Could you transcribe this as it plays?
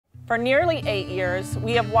For nearly 8 years,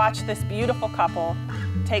 we have watched this beautiful couple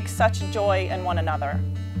take such joy in one another.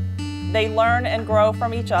 They learn and grow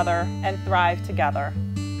from each other and thrive together.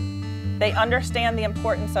 They understand the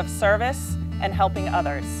importance of service and helping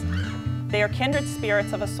others. They are kindred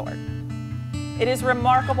spirits of a sort. It is a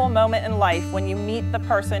remarkable moment in life when you meet the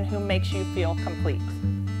person who makes you feel complete.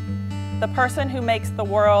 The person who makes the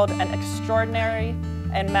world an extraordinary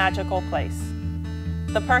and magical place.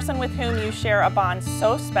 The person with whom you share a bond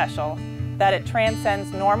so special that it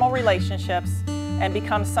transcends normal relationships and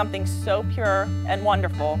becomes something so pure and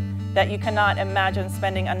wonderful that you cannot imagine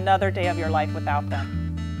spending another day of your life without them.